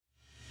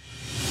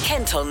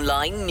Kent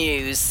Online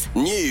News.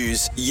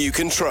 News you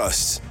can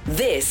trust.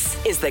 This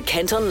is the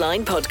Kent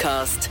Online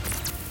Podcast.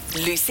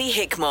 Lucy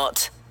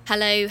Hickmott.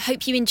 Hello,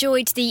 hope you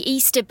enjoyed the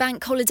Easter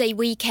bank holiday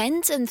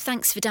weekend, and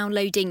thanks for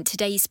downloading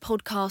today's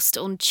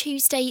podcast on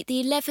Tuesday,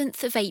 the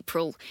 11th of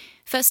April.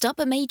 First up,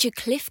 a major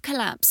cliff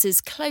collapse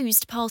has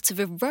closed part of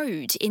a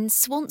road in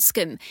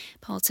Swanscombe.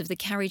 Part of the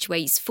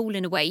carriageway's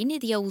fallen away near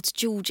the old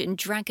George and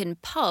Dragon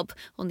pub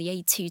on the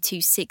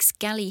A226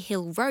 Galley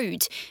Hill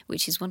Road,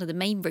 which is one of the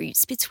main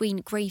routes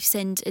between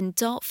Gravesend and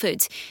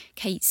Dartford.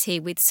 Kate's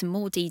here with some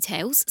more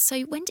details.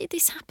 So when did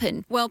this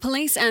happen? Well,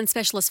 police and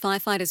specialist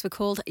firefighters were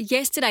called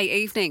yesterday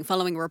evening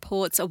following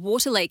reports a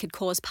water leak had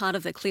caused part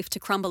of the cliff to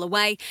crumble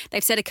away.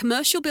 They've said a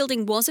commercial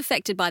building was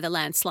affected by the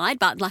landslide,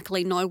 but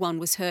luckily no one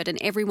was hurt and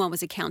everyone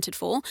was accounted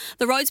for.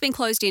 The road's been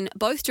closed in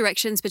both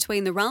directions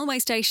between the railway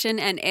station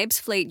and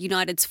Ebbsfleet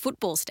United's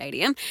football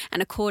stadium,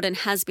 and a cordon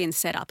has been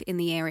set up in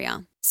the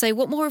area. So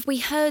what more have we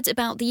heard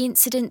about the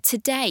incident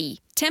today?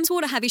 Thames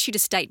Water have issued a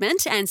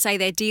statement and say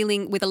they're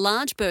dealing with a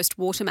large burst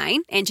water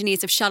main.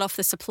 Engineers have shut off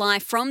the supply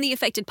from the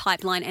affected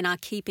pipeline and are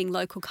keeping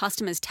local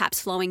customers'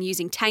 taps flowing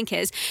using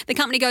tankers. The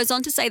company goes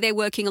on to say they're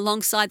working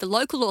alongside the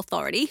local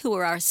authority, who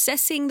are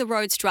assessing the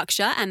road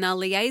structure, and they'll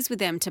liaise with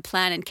them to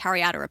plan and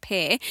carry out a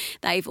repair.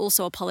 They've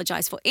also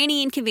apologised for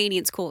any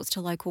inconvenience caused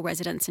to local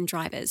residents and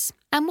drivers.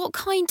 And what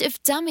kind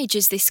of damage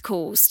has this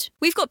caused?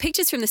 We've got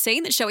pictures from the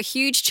scene that show a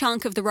huge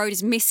chunk of the road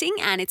is missing,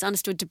 and it's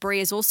understood debris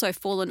has also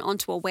fallen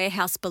onto a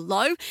warehouse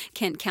below.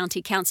 Kent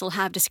County Council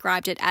have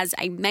described it as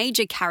a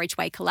major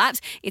carriageway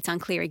collapse. It's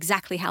unclear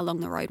exactly how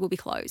long the road will be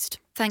closed.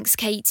 Thanks,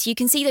 Kate. You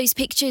can see those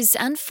pictures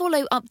and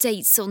follow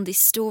updates on this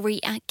story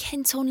at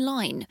Kent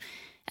Online.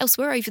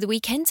 Elsewhere over the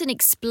weekend, an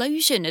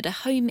explosion at a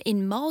home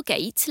in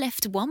Margate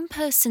left one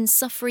person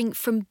suffering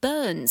from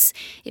burns.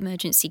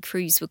 Emergency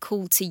crews were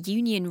called to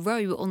Union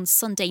Row on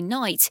Sunday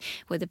night,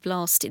 where the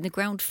blast in the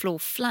ground floor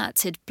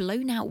flat had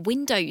blown out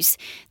windows.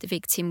 The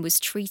victim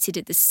was treated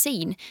at the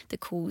scene. The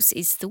cause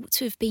is thought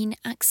to have been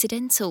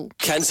accidental.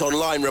 Kent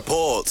Online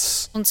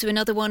reports. On to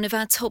another one of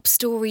our top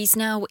stories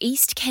now.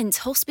 East Kent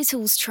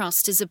Hospitals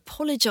Trust has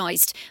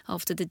apologised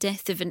after the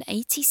death of an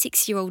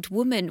 86-year-old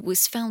woman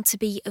was found to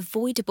be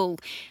avoidable.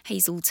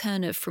 Hazel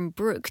Turner from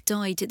Brook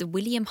died at the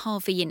William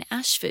Harvey in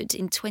Ashford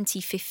in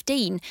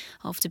 2015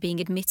 after being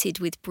admitted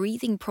with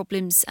breathing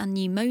problems and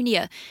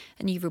pneumonia.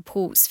 A new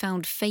report's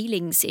found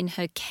failings in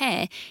her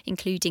care,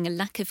 including a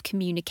lack of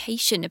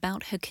communication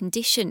about her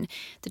condition.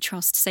 The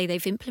Trust say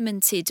they've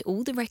implemented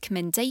all the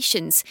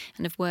recommendations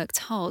and have worked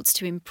hard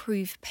to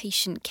improve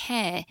patient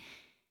care.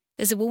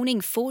 There's a warning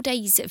 4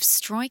 days of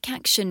strike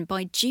action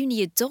by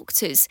junior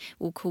doctors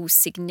will cause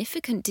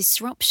significant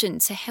disruption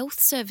to health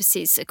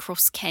services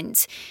across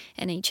Kent.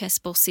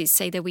 NHS bosses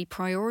say they'll be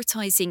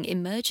prioritising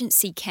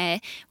emergency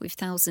care, with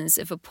thousands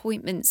of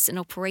appointments and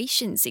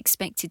operations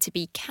expected to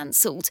be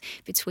cancelled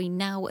between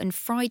now and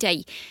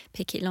Friday.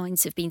 Picket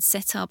lines have been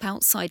set up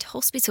outside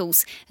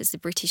hospitals as the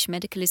British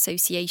Medical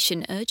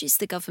Association urges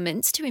the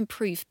government to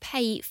improve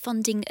pay,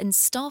 funding and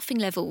staffing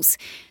levels.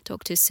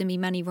 Dr Sumi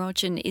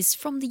Manirajan is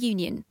from the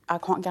union. I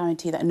can't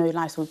guarantee that no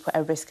lives will be put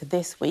at risk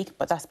this week,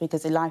 but that's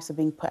because the lives are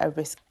being put at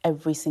risk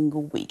every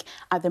single week.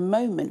 At the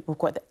moment, we've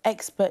got the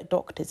expert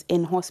doctors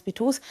in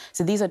hospitals.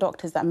 So these are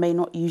doctors that may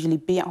not usually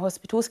be at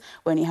hospitals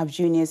when you have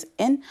juniors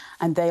in,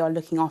 and they are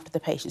looking after the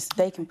patients.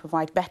 They can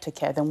provide better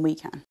care than we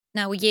can.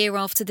 Now, a year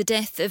after the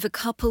death of a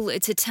couple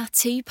at a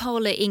tattoo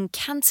parlour in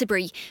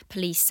Canterbury,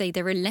 police say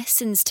there are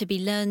lessons to be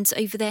learned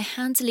over their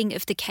handling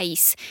of the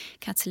case.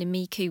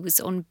 Katalimiku was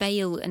on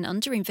bail and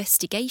under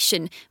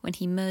investigation when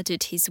he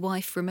murdered his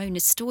wife Ramona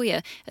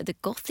Stoyer at the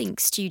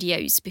Gothink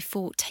Studios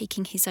before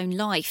taking his own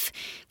life.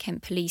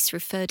 Kent Police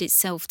referred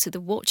itself to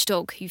the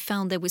watchdog, who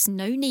found there was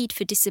no need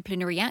for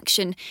disciplinary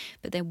action,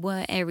 but there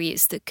were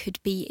areas that could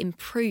be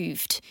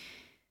improved.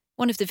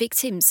 One of the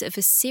victims of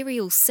a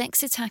serial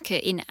sex attacker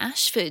in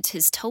Ashford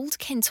has told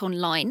Kent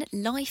Online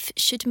life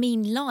should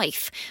mean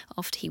life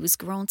after he was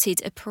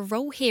granted a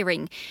parole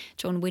hearing.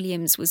 John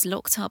Williams was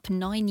locked up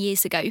 9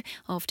 years ago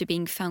after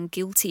being found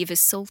guilty of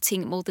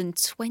assaulting more than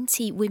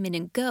 20 women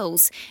and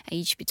girls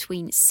aged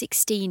between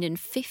 16 and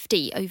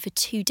 50 over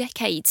 2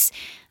 decades.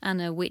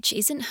 Anna, which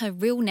isn't her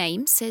real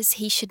name, says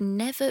he should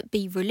never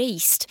be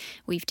released.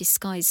 We've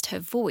disguised her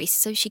voice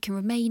so she can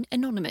remain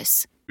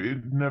anonymous.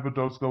 It never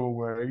does go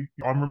away.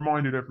 I'm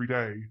reminded every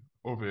day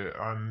of it,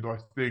 and I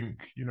think,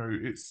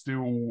 it's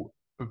still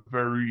a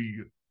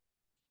very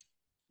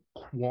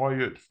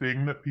quiet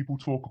thing that people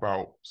talk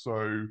about.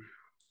 So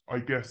I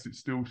guess it's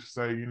still to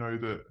say,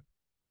 that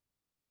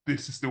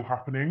this is still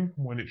happening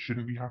when it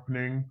shouldn't be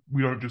happening.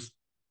 We don't just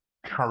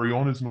carry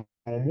on as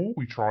normal.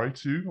 We try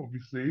to,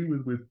 obviously,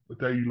 with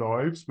daily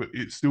lives, but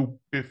it still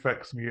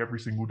affects me every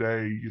single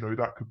day.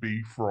 That could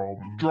be from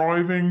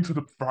driving to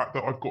the fact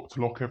that I've got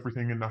to lock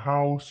everything in the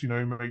house,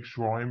 make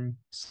sure I'm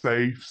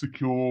safe,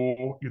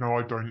 secure.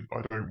 I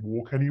don't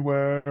walk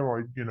anywhere.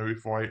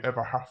 If I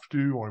ever have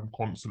to, I'm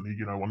constantly,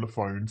 on the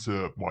phone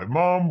to my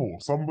mum or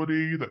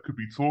somebody that could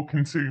be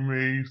talking to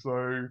me.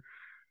 So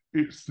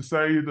it's to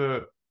say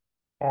that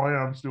I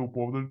am still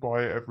bothered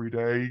by it every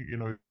day.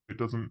 It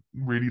doesn't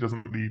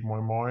leave my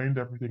mind.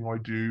 Everything I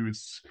do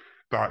is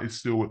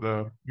still at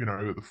the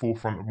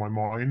forefront of my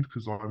mind,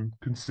 because I'm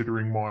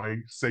considering my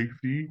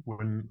safety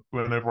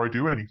whenever I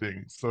do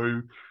anything.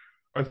 So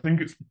I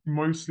think it's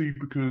mostly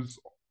because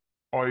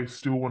I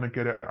still want to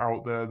get it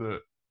out there that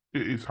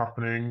it is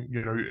happening,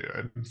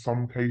 in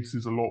some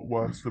cases a lot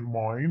worse than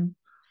mine.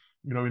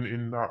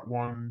 In that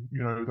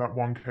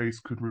one case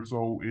could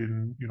result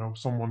in,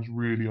 someone's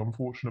really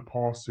unfortunate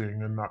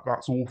passing, and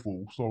that's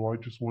awful. So I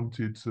just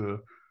wanted to,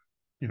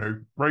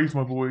 raise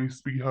my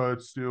voice, be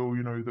heard still,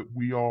 that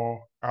we are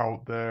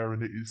out there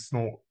and it is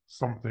not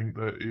something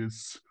that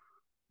is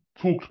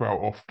talked about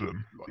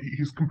often.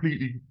 He's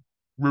completely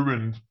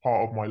ruined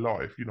part of my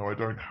life. I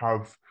don't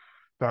have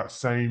that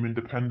same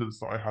independence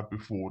that I had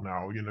before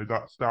now.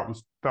 That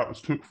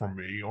was took from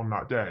me on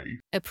that day.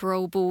 A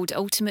parole board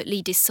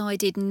ultimately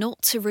decided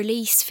not to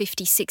release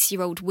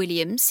 56-year-old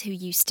Williams, who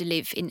used to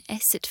live in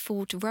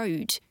Essetford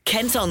Road.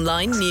 Kent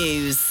Online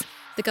News.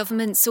 The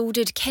government's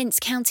ordered Kent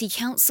County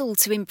Council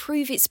to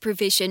improve its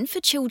provision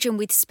for children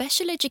with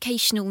special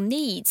educational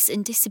needs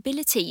and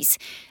disabilities.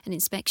 An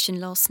inspection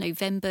last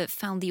November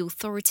found the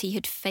authority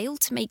had failed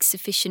to make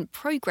sufficient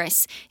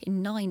progress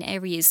in 9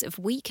 areas of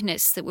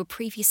weakness that were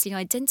previously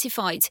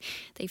identified.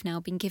 They've now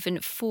been given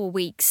 4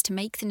 weeks to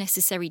make the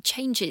necessary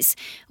changes,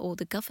 or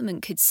the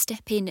government could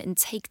step in and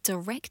take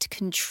direct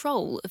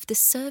control of the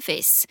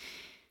service.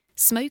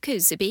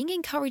 Smokers are being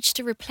encouraged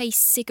to replace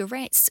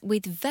cigarettes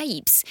with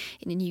vapes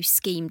in a new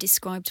scheme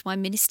described by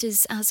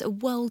ministers as a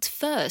world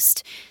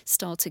first.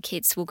 Starter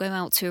kits will go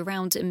out to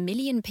around 1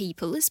 million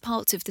people as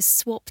part of the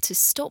Swap to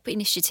Stop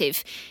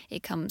initiative.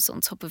 It comes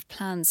on top of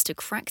plans to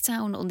crack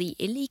down on the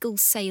illegal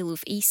sale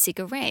of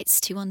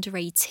e-cigarettes to under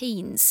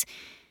 18s.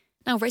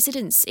 Now,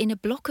 residents in a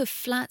block of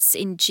flats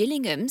in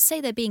Gillingham say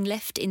they're being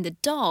left in the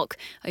dark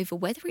over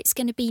whether it's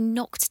going to be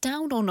knocked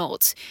down or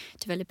not.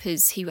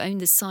 Developers who own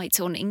the site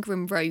on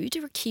Ingram Road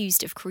are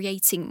accused of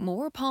creating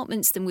more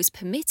apartments than was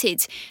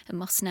permitted and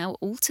must now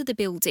alter the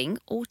building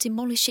or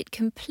demolish it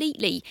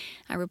completely.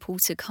 Our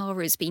reporter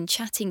Cara's been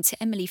chatting to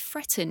Emily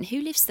Fretton,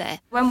 who lives there.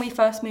 When we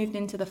first moved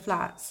into the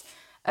flats,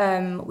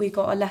 we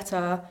got a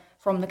letter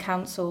from the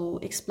council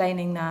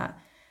explaining that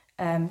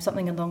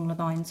something along the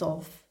lines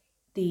of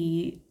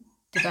the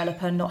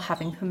developer not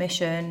having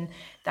permission,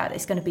 that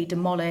it's going to be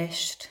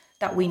demolished,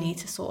 that we need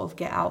to sort of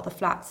get out the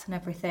flats and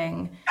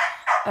everything.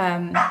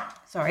 And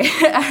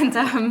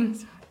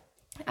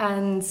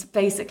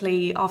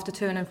basically after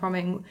to and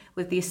froing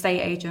with the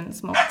estate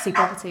agents, Moxie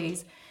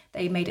Properties,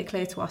 they made it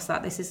clear to us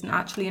that this isn't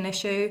actually an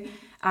issue,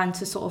 and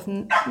to sort of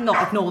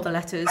not ignore the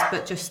letters,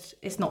 but just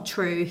it's not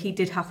true. He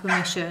did have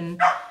permission,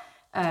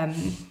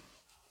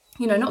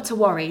 not to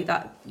worry,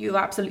 that you're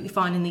absolutely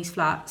fine in these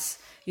flats.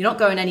 You're not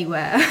going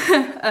anywhere.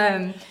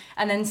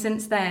 And then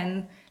since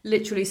then,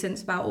 literally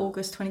since about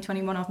August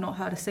 2021, I've not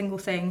heard a single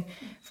thing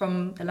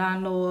from the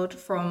landlord,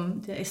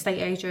 from the estate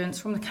agents,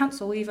 from the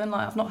council even.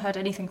 I've not heard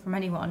anything from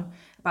anyone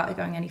about it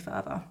going any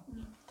further.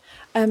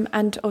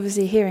 And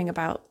obviously hearing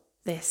about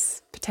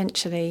this,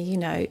 potentially,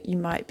 you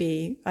might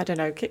be,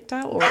 kicked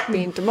out or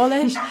being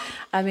demolished.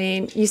 I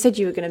mean, you said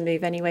you were going to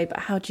move anyway, but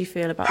how do you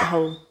feel about the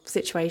whole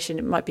situation?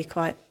 It might be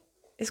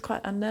it's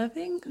quite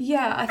unnerving.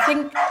 Yeah, I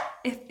think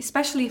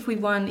especially if we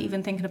weren't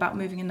even thinking about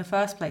moving in the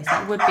first place,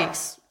 that would be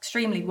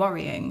extremely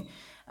worrying.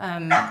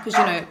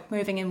 Because,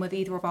 moving in with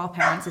either of our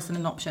parents isn't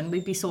an option.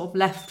 We'd be sort of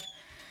left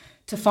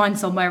to find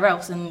somewhere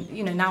else. And,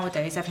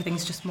 nowadays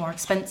everything's just more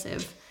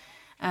expensive.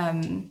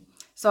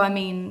 So, I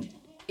mean,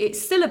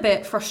 it's still a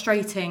bit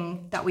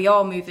frustrating that we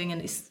are moving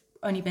and it's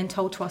only been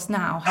told to us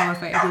now.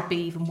 However, it would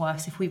be even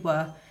worse if we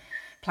were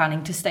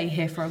planning to stay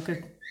here for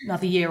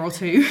another year or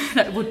two.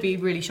 That would be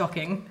really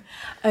shocking.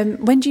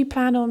 When do you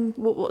plan on,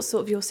 what's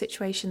sort of your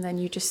situation then?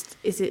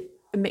 Is it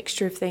a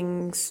mixture of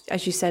things,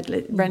 as you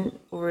said, rent,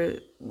 or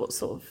what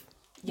sort of?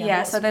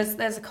 Yeah, so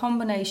there's a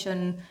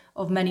combination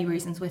of many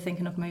reasons we're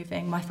thinking of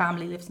moving. My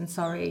family lives in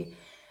Surrey.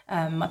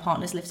 My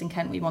partner's lives in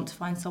Kent. We want to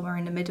find somewhere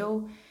in the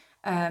middle.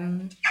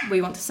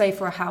 We want to save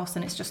for a house,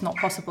 and it's just not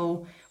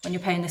possible when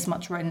you're paying this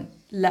much rent,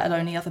 let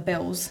alone the other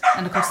bills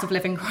and the cost of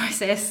living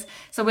crisis.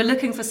 So we're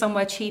looking for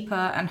somewhere cheaper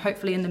and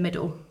hopefully in the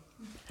middle.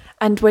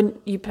 And when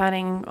you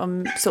planning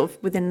on sort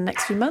of within the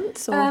next few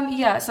months?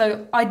 Or?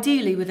 So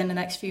ideally within the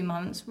next few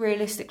months.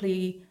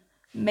 Realistically,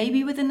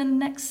 maybe within the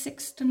next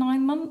 6 to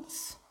 9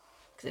 months,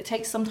 because it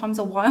takes sometimes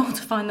a while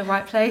to find the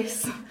right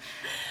place.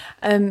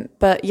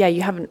 But yeah,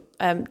 you haven't,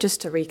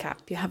 just to recap,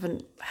 you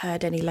haven't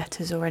heard any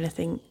letters or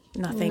anything,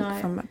 nothing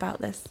from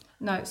about this?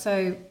 No,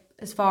 so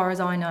as far as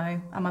I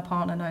know, and my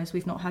partner knows,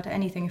 we've not had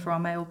anything for our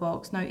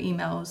mailbox, no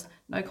emails,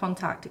 no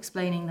contact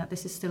explaining that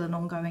this is still an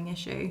ongoing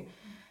issue.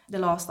 The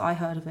last I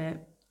heard of it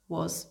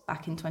was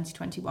back in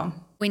 2021.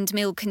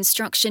 Windmill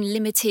Construction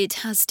Limited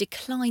has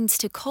declined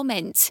to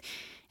comment.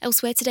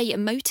 Elsewhere today, a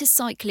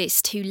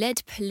motorcyclist who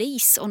led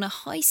police on a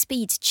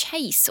high-speed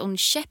chase on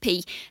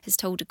Sheppey has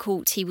told a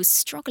court he was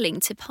struggling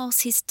to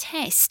pass his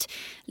test.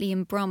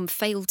 Liam Brum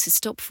failed to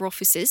stop for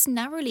officers,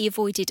 narrowly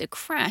avoided a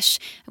crash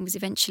and was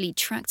eventually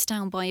tracked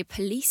down by a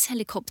police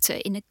helicopter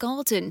in a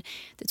garden.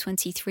 The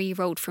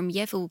 23-year-old from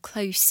Yeovil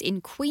Close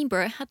in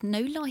Queenborough had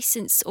no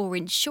licence or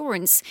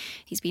insurance.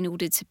 He's been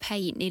ordered to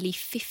pay nearly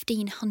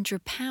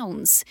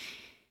 £1,500.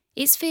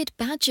 It's feared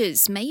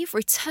badgers may have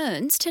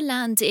returned to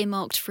land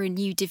earmarked for a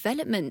new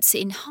development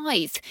in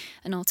Hythe.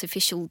 An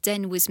artificial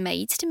den was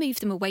made to move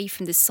them away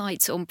from the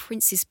site on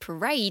Prince's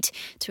Parade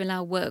to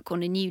allow work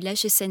on a new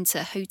leisure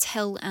centre,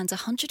 hotel and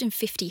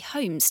 150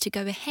 homes to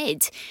go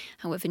ahead.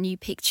 However, new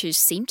pictures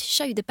seem to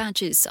show the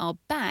badgers are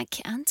back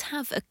and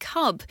have a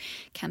cub.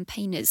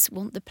 Campaigners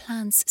want the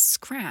plans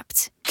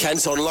scrapped.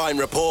 Kent Online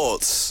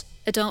reports.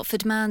 A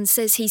Dartford man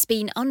says he's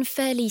been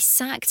unfairly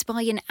sacked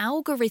by an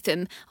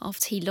algorithm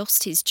after he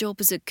lost his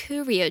job as a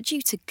courier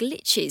due to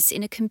glitches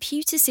in a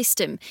computer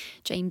system.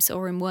 James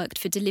Oram worked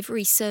for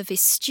delivery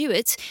service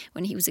Stewart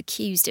when he was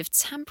accused of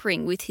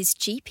tampering with his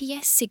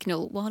GPS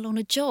signal while on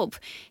a job.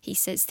 He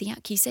says the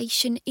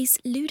accusation is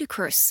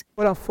ludicrous.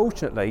 Well,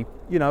 unfortunately,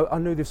 I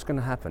knew this was going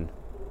to happen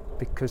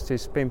because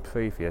there's been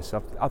previous.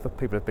 Other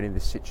people have been in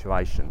this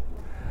situation.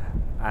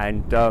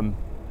 And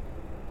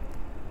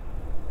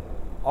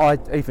I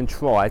even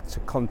tried to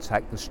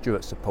contact the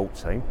Stewart support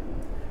team,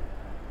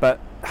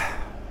 but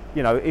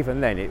even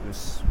then it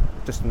was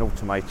just an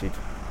automated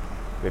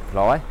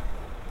reply.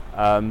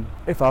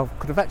 If I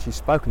could have actually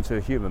spoken to a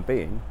human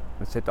being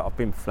and said that I've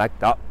been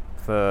flagged up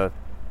for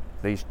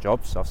these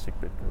jobs, I said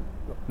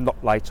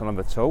not late on them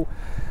at all.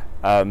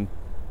 Okay,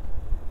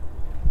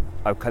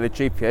 the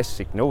GPS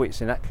signal,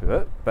 it's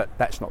inaccurate, but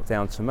that's not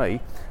down to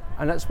me,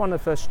 and that's one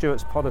of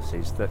Stewart's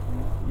policies that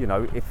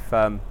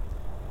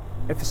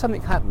if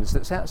something happens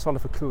that's outside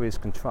of a courier's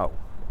control,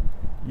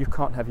 you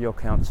can't have your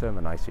account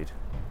terminated.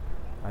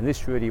 And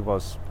this really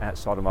was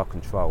outside of my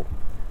control.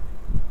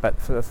 But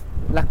for the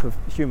lack of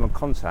human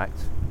contact,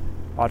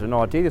 I had an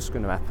idea this was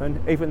going to happen,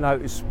 even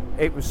though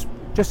it was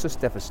just as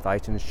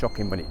devastating and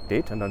shocking when it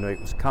did, and I knew it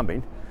was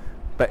coming.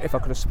 But if I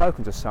could have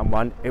spoken to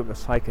someone, it would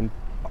have taken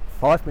a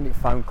 5-minute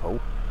phone call,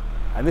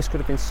 and this could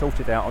have been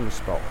sorted out on the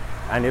spot.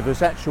 And if there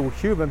was actual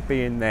human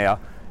being there,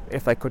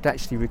 if they could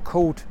actually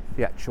record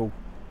the actual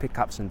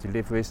pickups and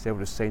deliveries, they would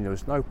have seen there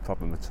was no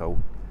problem at all.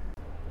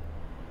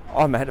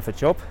 I'm ahead of a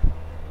job,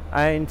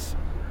 and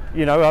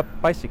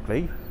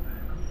basically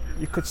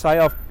you could say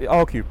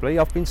arguably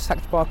I've been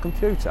sacked by a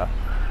computer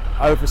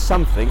over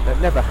something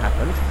that never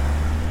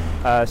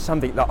happened,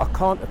 something that I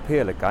can't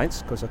appeal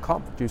against because I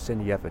can't produce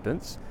any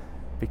evidence,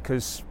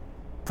 because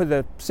for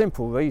the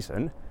simple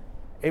reason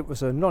it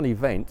was a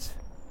non-event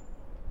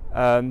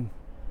by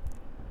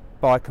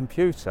a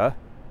computer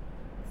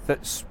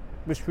that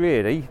was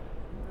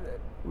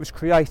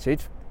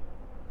created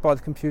by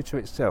the computer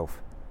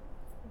itself.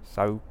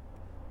 So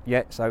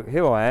here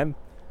I am,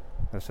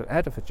 I'm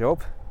ahead of a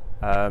job.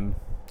 I'm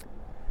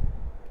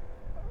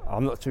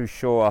not too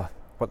sure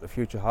what the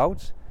future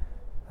holds.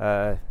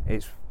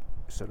 It's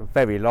sort of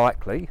very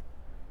likely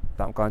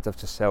that I'm going to have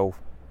to sell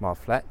my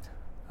flat.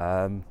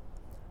 And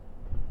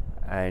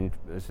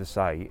as I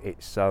say,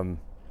 it's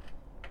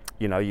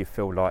you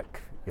feel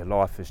like your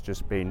life has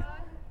just been,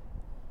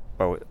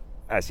 well,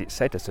 as it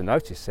said, as the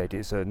notice said,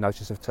 it's a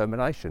notice of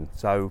termination.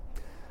 So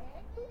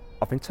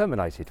I've been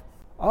terminated.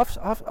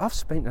 I've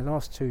spent the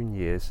last 2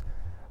 years,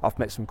 I've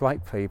met some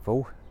great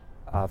people,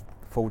 I've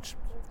forged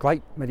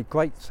many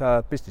great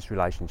business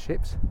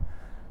relationships,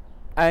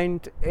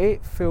 and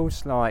it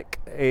feels like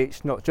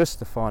it's not just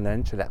the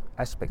financial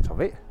aspect of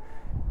it,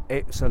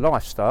 it's a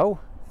lifestyle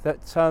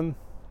that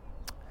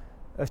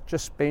has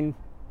just been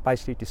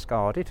basically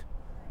discarded,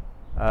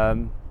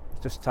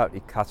 just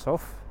totally cut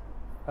off.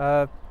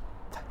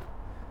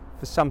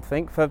 For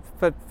something, for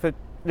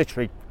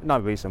literally no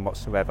reason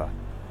whatsoever,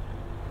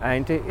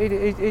 and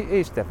it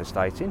is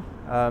devastating.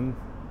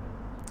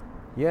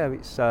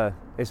 It's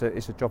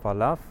a job I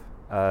love.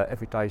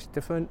 Every day is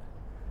different.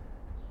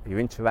 You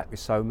interact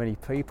with so many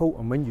people,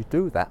 and when you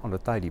do that on a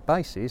daily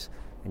basis,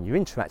 and you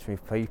interact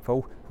with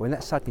people, when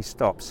that suddenly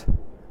stops,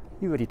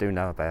 you really do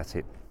know about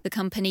it. The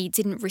company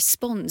didn't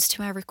respond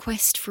to our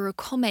request for a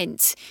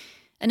comment.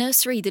 A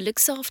nursery that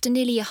looks after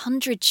nearly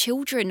 100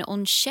 children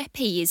on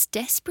Sheppey is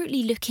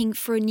desperately looking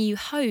for a new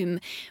home.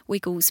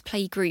 Wiggles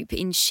Playgroup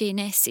in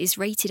Sheerness is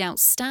rated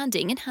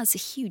outstanding and has a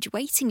huge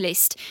waiting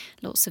list.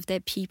 Lots of their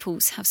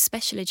pupils have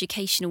special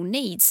educational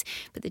needs,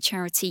 but the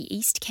charity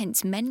East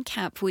Kent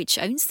Mencap, which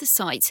owns the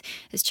site,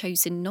 has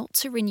chosen not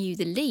to renew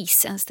the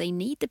lease as they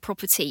need the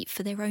property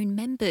for their own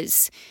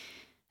members.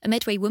 A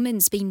Medway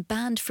woman's been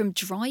banned from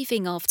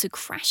driving after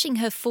crashing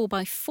her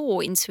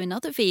 4x4 into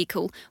another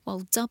vehicle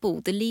while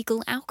double the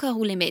legal alcohol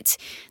limit.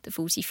 The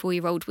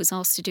 44-year-old was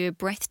asked to do a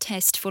breath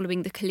test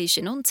following the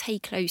collision on Tay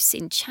Close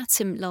in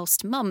Chatham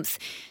last month.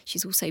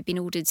 She's also been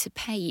ordered to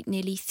pay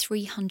nearly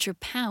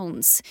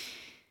 £300.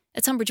 A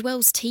Tunbridge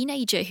Wells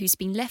teenager who's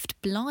been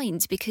left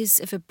blind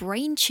because of a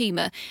brain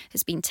tumour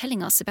has been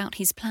telling us about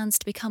his plans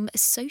to become a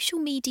social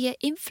media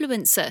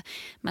influencer.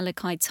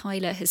 Malachi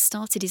Tyler has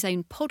started his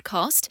own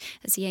podcast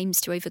as he aims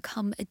to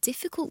overcome a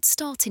difficult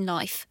start in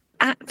life.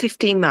 At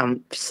 15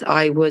 months,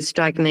 I was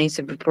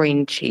diagnosed with a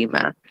brain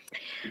tumour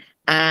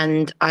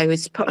and I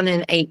was put on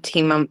an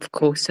 18-month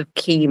course of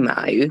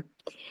chemo,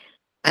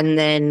 and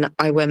then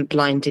I went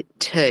blind at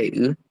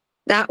 2.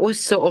 That was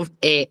sort of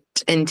it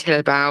until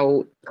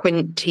about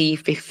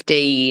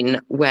 2015,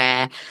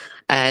 where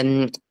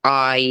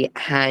I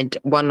had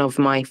one of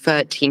my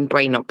 13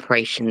 brain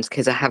operations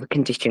because I have a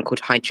condition called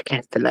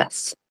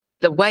hydrocephalus.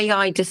 The way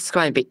I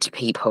describe it to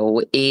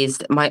people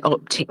is my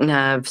optic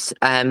nerves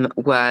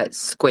were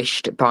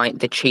squished by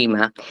the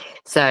tumour.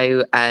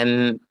 So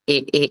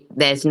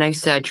there's no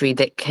surgery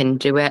that can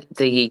do it.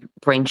 The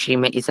brain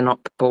tumour is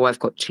inoperable. I've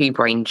got 2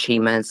 brain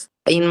tumours.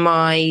 In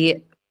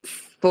my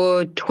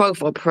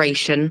 12th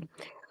operation,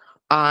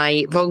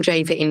 I rolled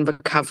over in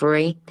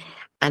recovery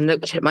and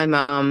looked at my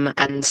mum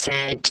and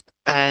said,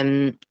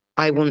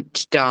 I want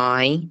to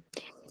die.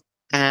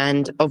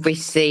 And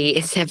obviously,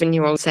 a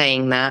 7-year-old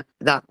saying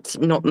that's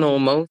not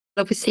normal.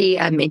 Obviously,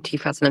 in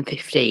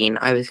 2015,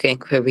 I was going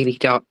through a really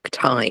dark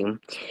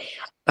time.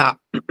 But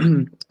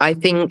I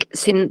think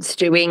since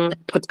doing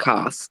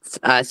podcasts,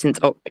 since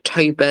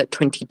October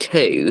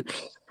 22,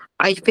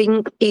 I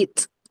think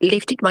it's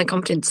lifted my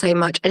confidence so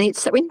much, and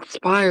it's so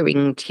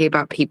inspiring to hear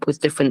about people's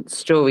different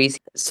stories.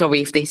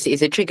 Sorry if this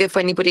is a trigger for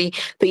anybody,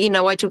 but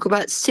I talk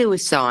about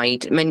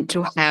suicide,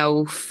 mental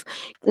health,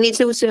 and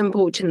it's also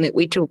important that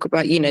we talk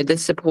about the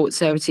support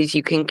services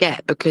you can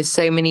get, because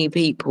so many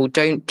people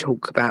don't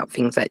talk about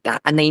things like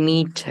that, and they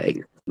need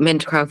to.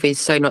 Mental health is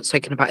so not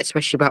spoken about,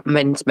 especially about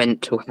men's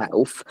mental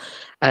health.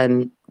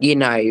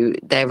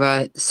 There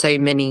are so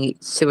many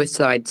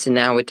suicides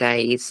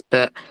nowadays,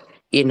 but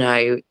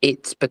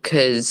it's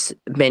because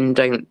men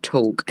don't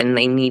talk and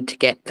they need to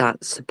get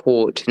that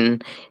support,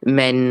 and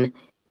men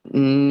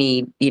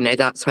need,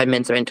 that's why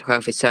men's mental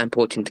health is so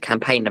important to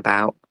campaign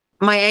about.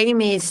 My aim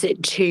is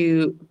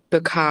to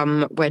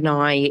become, when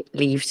I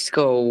leave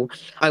school,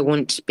 I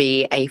want to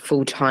be a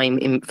full-time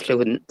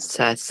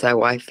influencer,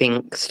 so I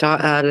think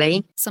start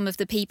early. Some of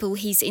the people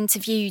he's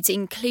interviewed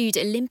include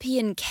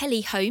Olympian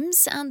Kelly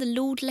Holmes and the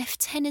Lord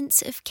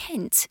Lieutenant of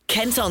Kent.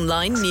 Kent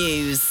Online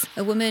News.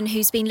 A woman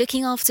who's been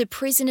looking after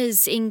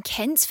prisoners in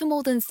Kent for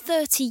more than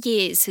 30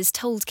 years has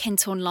told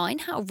Kent Online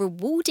how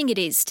rewarding it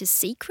is to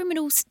see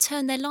criminals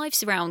turn their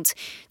lives around.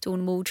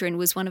 Dawn Waldron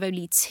was one of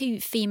only 2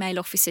 female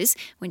officers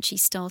when she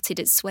started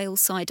at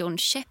Swaleside on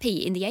Sheppey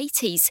in the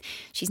 80s.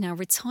 She's now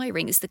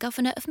retiring as the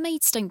governor of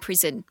Maidstone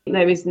Prison.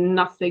 There is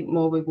nothing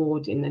more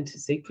rewarding than to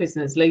see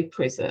prisoners leave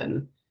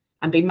prison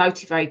and be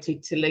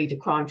motivated to lead a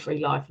crime-free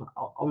life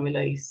on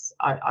release.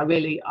 I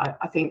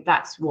think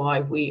that's why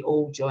we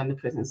all join the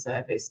prison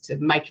service, to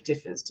make a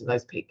difference to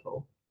those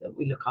people that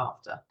we look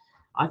after.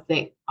 I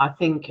think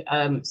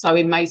so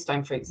in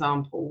Maidstone, for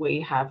example,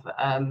 we have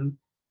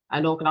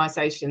an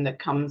organisation that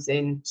comes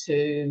in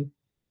to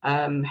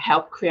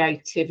help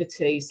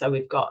creativity. So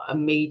we've got a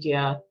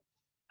media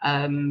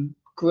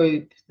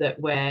group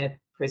where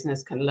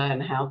prisoners can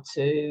learn how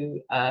to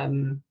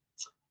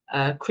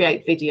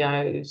create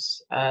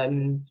videos,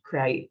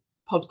 create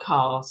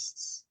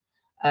podcasts,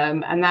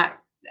 and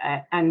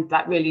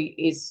that really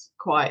is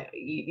quite,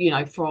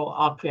 for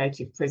our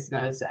creative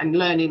prisoners, and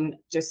learning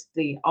just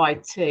the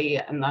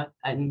IT and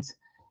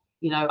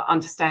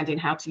understanding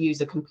how to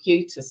use a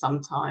computer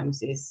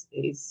sometimes is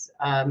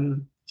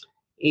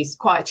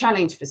quite a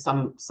challenge for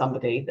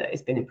somebody that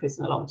has been in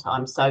prison a long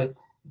time. So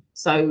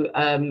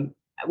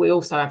we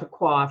also have a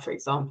choir, for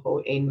example,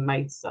 in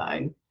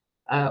Maidstone,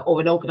 or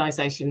an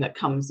organisation that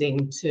comes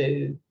in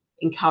to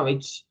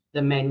encourage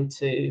the men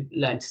to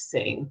learn to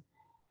sing.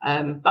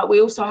 But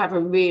we also have a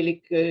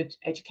really good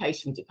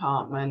education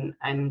department,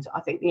 and I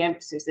think the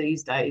emphasis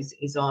these days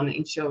is on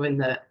ensuring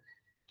that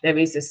there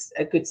is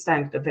a good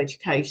standard of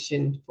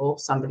education for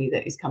somebody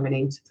that is coming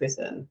into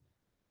prison.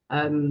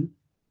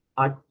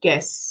 I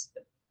guess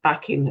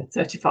back in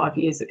 35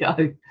 years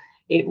ago,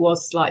 it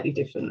was slightly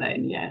different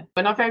then, yeah.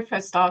 When I very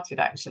first started,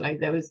 actually,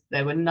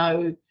 there were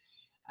no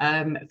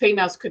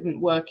females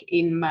couldn't work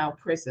in male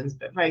prisons,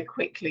 but very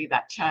quickly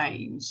that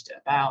changed.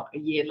 About a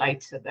year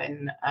later,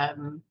 then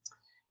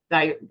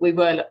we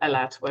were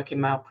allowed to work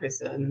in male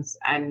prisons,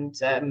 and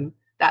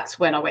that's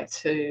when I went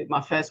to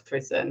my first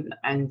prison,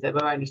 and there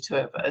were only 2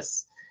 of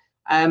us.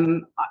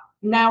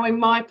 Now in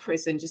my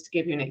prison, just to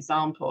give you an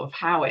example of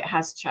how it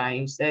has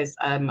changed, there's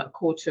a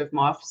quarter of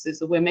my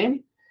officers are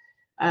women,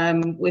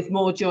 with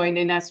more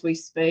joining as we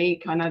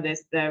speak. I know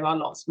there are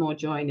lots more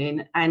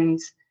joining, and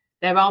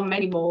there are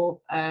many more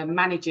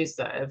managers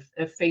that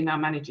are female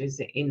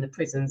managers in the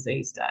prisons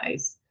these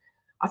days.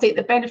 I think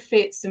the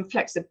benefits and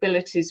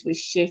flexibilities with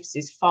shifts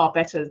is far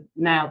better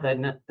now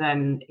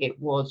than it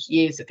was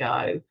years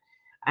ago,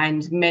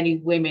 and many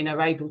women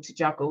are able to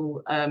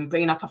juggle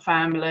bringing up a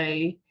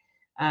family,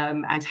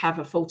 and have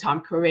a full-time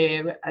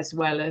career, as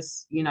well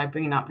as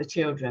bringing up the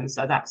children.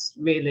 So that's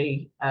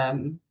really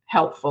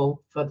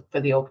helpful for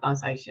the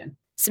organisation.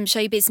 Some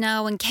showbiz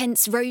now, and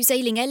Kent's Rose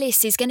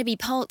Ayling-Ellis is going to be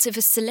part of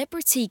a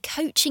celebrity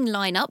coaching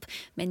lineup,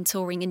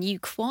 mentoring a new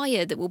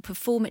choir that will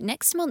perform at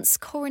next month's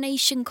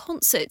coronation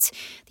concert.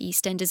 The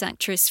EastEnders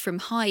actress from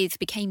Hythe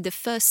became the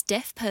first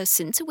deaf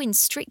person to win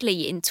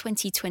Strictly in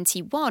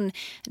 2021 and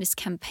has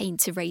campaigned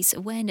to raise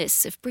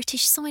awareness of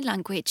British Sign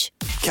Language.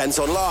 Kent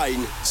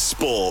Online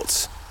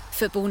Sport.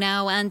 Football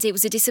now, and it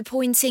was a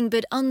disappointing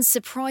but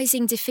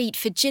unsurprising defeat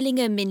for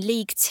Gillingham in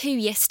League Two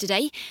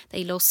yesterday.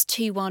 They lost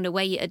 2-1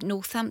 away at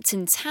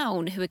Northampton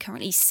Town, who are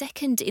currently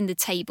second in the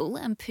table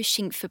and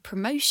pushing for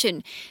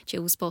promotion.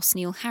 Gill's boss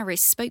Neil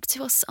Harris spoke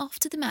to us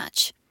after the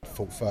match. I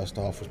thought first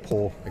half was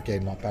poor,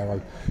 again like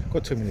Barrow.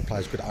 Got too many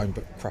players good at home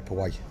but crap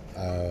away.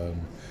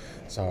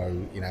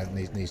 So,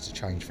 it needs to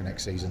change for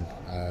next season.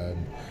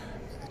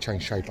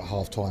 Change shape at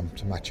half time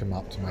to match them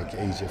up, to make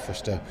it easier for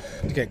us to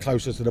get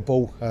closer to the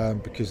ball,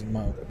 because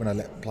when I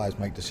let players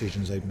make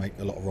decisions, they make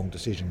a lot of wrong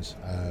decisions.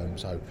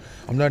 So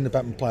I'm learning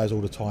about my players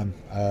all the time.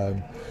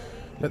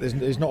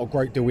 There's not a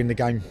great deal in the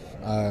game.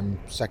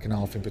 Second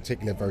half in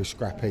particular, very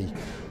scrappy.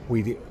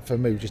 We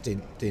just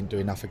didn't do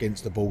enough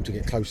against the ball to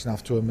get close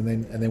enough to them,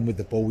 and then with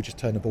the ball we just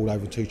turned the ball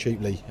over too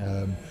cheaply.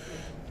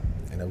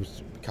 It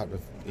was a couple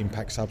of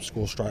impact subs,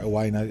 score straight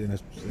away.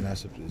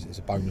 It's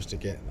a bonus to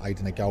get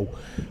Aidan a goal,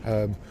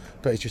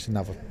 but it's just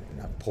another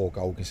poor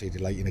goal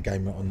conceded late in the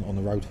game on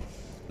the road.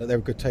 But they're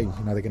a good team.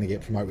 They're going to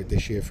get promoted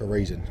this year for a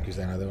reason, because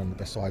they know they're one of the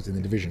best sides in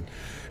the division.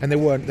 And there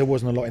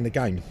wasn't a lot in the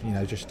game.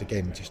 Just a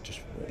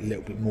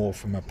little bit more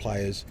from our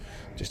players.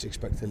 Just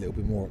expect a little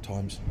bit more at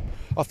times.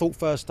 I thought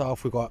first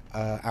half we got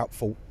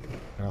outfought,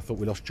 and I thought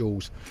we lost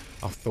duels.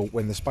 I thought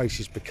when the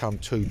spaces become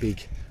too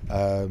big,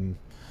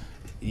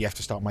 you have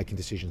to start making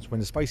decisions. When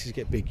the spaces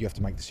get big, you have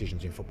to make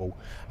decisions in football,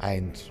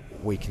 and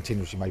we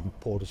continuously made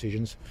poor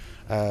decisions.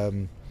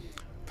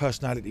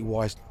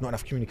 Personality-wise, not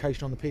enough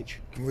communication on the pitch.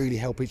 Can really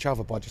help each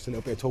other by just a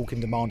little bit of talking,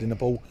 demanding the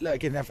ball. Look,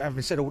 again,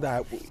 having said all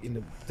that,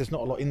 there's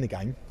not a lot in the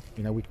game.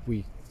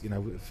 We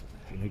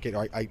get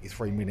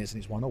 83 minutes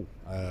and it's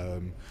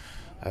 1-1,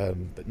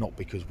 but not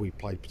because we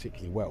played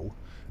particularly well.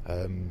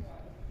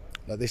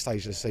 At this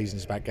stage of the season,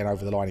 it's about getting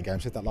over the line in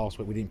games. I said that last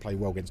week, we didn't play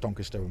well against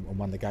Doncaster and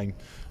won the game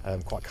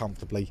quite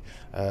comfortably.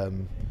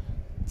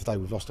 Today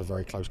we've lost a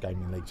very close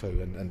game in League Two,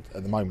 and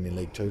at the moment in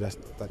League Two,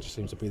 that just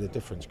seems to be the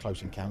difference.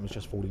 Close encounters,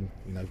 just falling.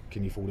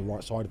 Can you fall the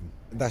right side of them?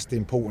 That's the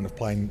important of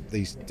playing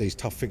these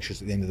tough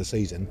fixtures at the end of the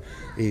season.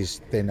 Is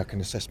then I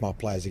can assess my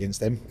players against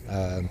them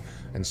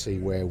and see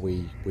where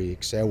we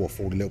excel or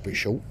fall a little bit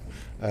short.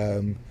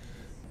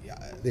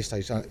 At this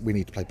stage, we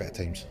need to play better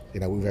teams.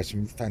 We've had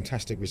some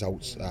fantastic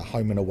results,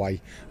 home and away,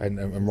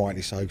 and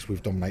rightly so, because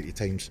we've dominated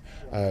teams.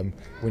 When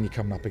you're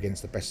coming up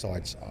against the best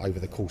sides over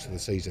the course of the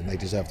season, they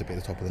deserve to be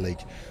at the top of the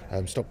league.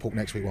 Stockport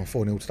next week won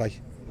 4-0 today.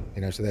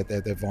 So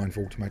they're vying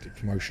for automatic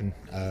promotion.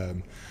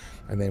 And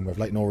then with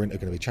Leighton Orient, are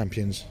going to be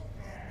champions.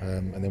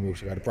 And then we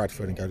also go to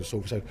Bradford and go to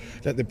Salford. So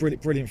they're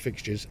brilliant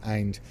fixtures,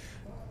 and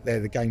they're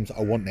the games that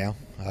I want now.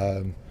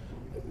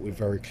 We're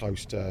very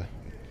close to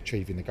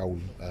achieving the goal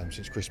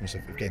since Christmas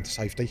of getting to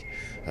safety.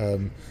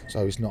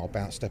 So it's not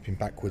about stepping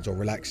backwards or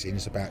relaxing,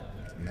 it's about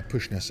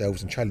pushing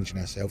ourselves and challenging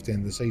ourselves at the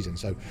end of the season.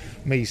 So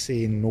me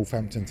seeing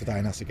Northampton today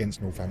and us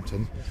against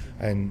Northampton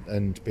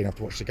and being able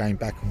to watch the game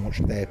back and watch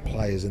their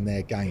players and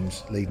their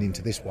games leading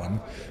into this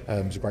one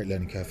was a great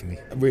learning curve for me.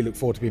 I really look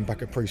forward to being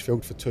back at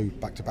Priestfield for 2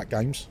 back-to-back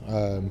games.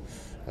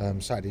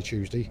 Saturday,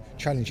 Tuesday,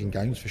 challenging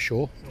games for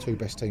sure. 2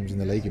 best teams in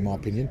the league in my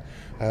opinion.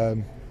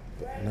 And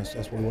that's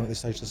what we want at this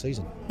stage of the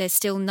season. There's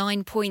still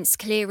 9 points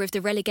clear of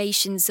the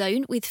relegation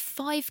zone with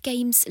 5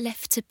 games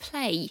left to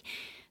play.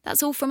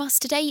 That's all from us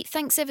today.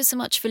 Thanks ever so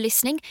much for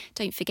listening.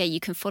 Don't forget you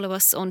can follow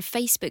us on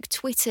Facebook,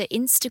 Twitter,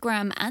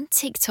 Instagram and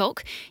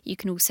TikTok. You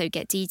can also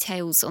get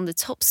details on the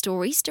top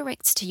stories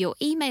direct to your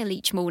email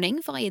each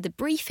morning via the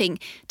briefing.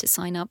 To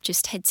sign up,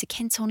 just head to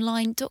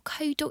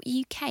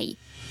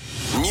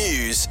kentonline.co.uk.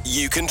 News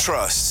you can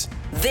trust.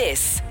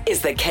 This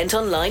is the Kent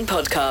Online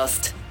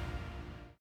Podcast.